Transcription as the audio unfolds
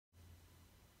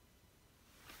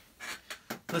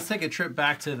Let's take a trip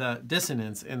back to the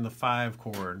dissonance in the 5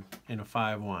 chord in a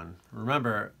 5-1.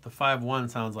 Remember, the 5-1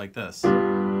 sounds like this.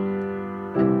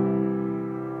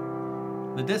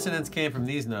 The dissonance came from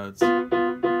these notes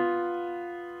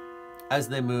as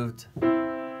they moved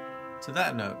to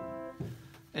that note.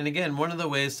 And again, one of the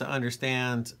ways to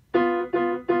understand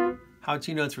how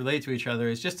two notes relate to each other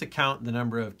is just to count the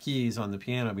number of keys on the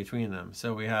piano between them.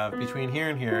 So we have between here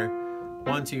and here,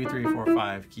 1, 2, 3, 4,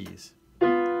 5 keys.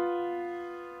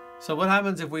 So what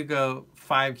happens if we go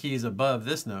 5 keys above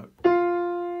this note?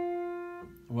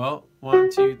 Well,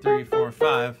 1, 2, 3, 4,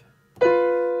 5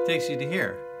 takes you to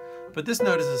here. But this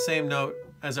note is the same note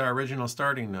as our original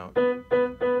starting note.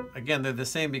 Again, they're the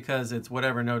same because it's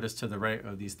whatever note is to the right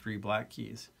of these 3 black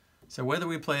keys. So whether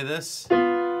we play this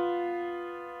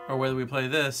or whether we play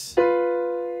this,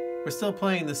 we're still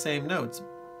playing the same notes.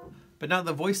 But now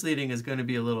the voice leading is going to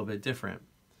be a little bit different.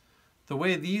 The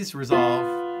way these resolve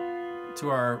to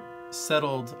our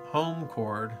settled home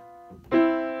chord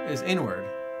is inward.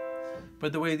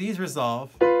 But the way these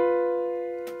resolve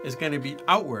is going to be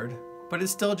outward, but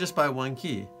it's still just by 1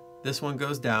 key. This one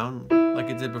goes down like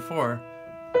it did before.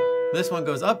 This one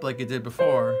goes up like it did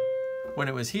before when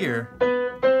it was here.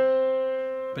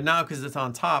 But now because it's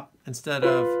on top, instead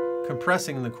of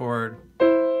compressing the chord,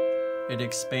 it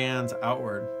expands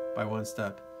outward by 1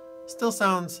 step. Still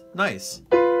sounds nice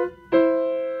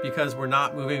because we're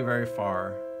not moving very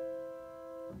far.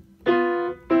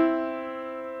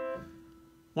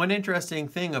 One interesting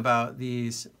thing about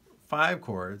these 5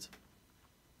 chords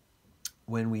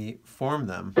when we form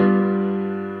them,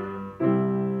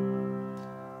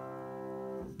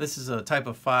 this is a type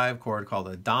of 5 chord called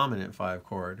a dominant 5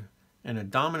 chord, and a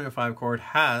dominant 5 chord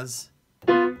has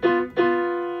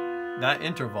that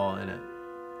interval in it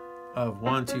of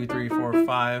 1, 2, 3, 4,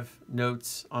 5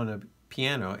 notes on a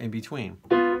piano in between.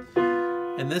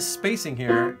 And this spacing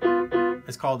here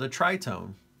is called a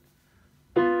tritone.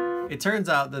 It turns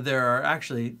out that there are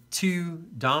actually 2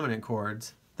 dominant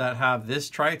chords that have this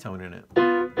tritone in it.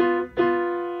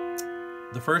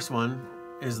 The first one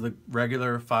is the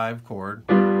regular 5 chord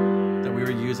that we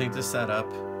were using to set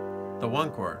up the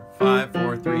 1 chord. 5,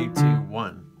 4, 3, 2,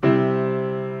 1.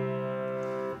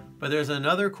 But there's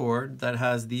another chord that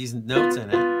has these notes in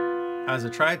it as a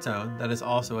tritone that is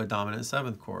also a dominant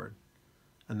 7th chord.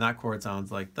 And that chord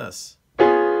sounds like this.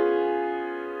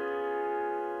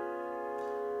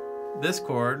 This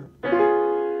chord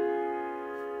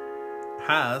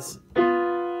has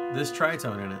this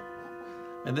tritone in it.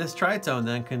 And this tritone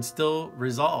then can still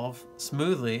resolve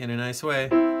smoothly in a nice way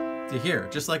to here,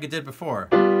 just like it did before.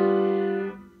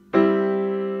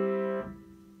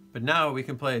 But now we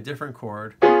can play a different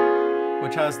chord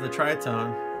which has the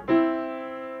tritone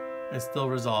and still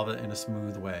resolve it in a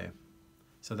smooth way.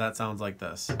 So that sounds like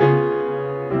this.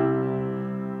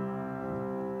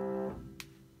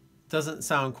 Doesn't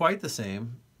sound quite the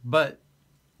same, but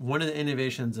one of the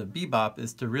innovations of bebop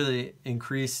is to really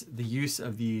increase the use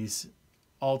of these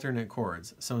alternate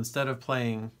chords. So instead of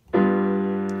playing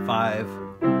 5,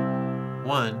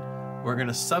 1, we're going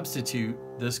to substitute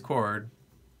this chord.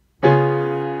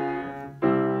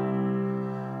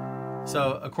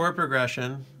 So a chord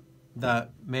progression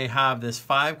that may have this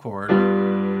 5 chord,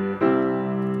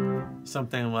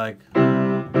 something like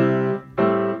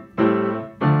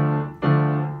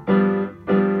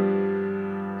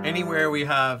anywhere we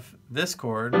have this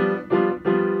chord,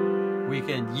 we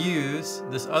can use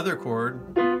this other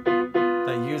chord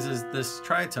that uses this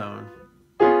tritone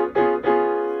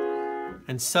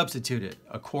and substitute it,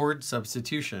 a chord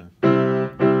substitution. I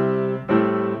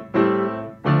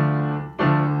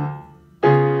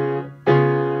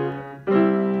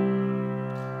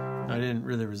didn't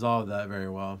really resolve that very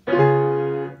well.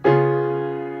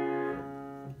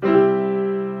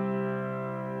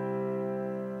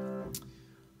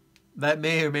 That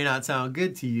may or may not sound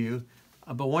good to you,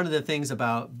 but one of the things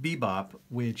about bebop,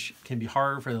 which can be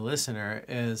hard for the listener,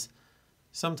 is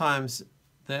sometimes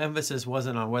the emphasis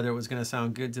wasn't on whether it was going to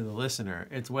sound good to the listener.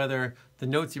 It's whether the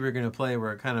notes you were going to play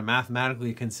were kind of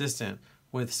mathematically consistent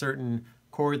with certain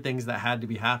chord things that had to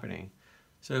be happening.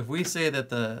 So if we say that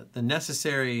the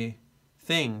necessary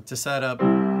thing to set up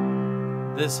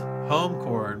this home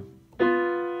chord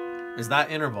is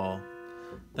that interval,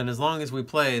 then as long as we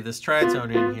play this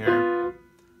tritone in here,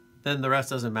 then the rest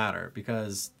doesn't matter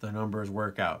because the numbers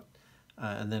work out.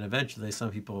 And then eventually some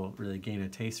people really gain a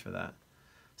taste for that.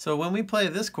 So when we play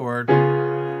this chord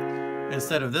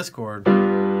instead of this chord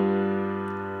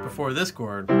before this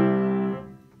chord,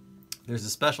 there's a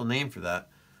special name for that,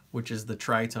 which is the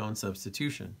tritone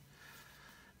substitution.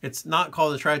 It's not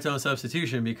called a tritone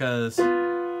substitution because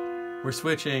we're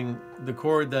switching the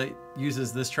chord that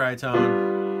uses this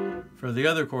tritone for the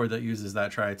other chord that uses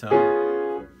that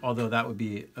tritone, although that would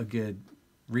be a good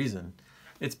reason.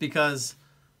 It's because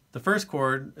the first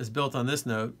chord is built on this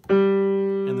note,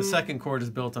 and the second chord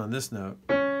is built on this note,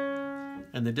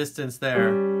 and the distance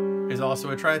there is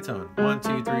also a tritone. 1,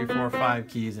 2, 3, 4, 5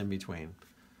 keys in between.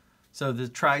 So the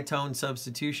tritone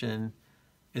substitution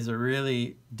is a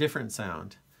really different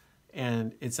sound,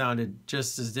 and it sounded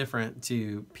just as different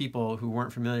to people who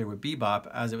weren't familiar with bebop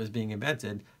as it was being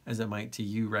invented as it might to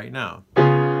you right now.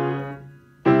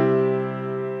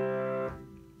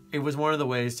 It was one of the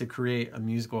ways to create a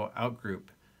musical outgroup.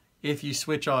 If you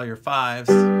switch all your fives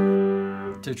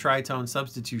to tritone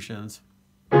substitutions,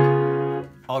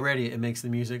 already it makes the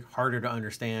music harder to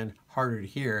understand, harder to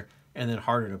hear, and then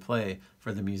harder to play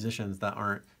for the musicians that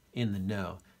aren't in the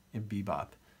know in bebop.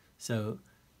 So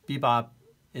bebop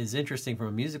is interesting from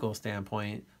a musical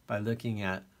standpoint by looking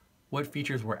at what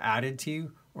features were added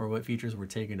to or what features were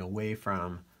taken away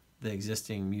from the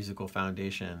existing musical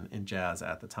foundation in jazz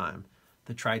at the time.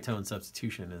 The tritone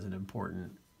substitution is an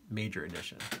important major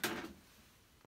addition.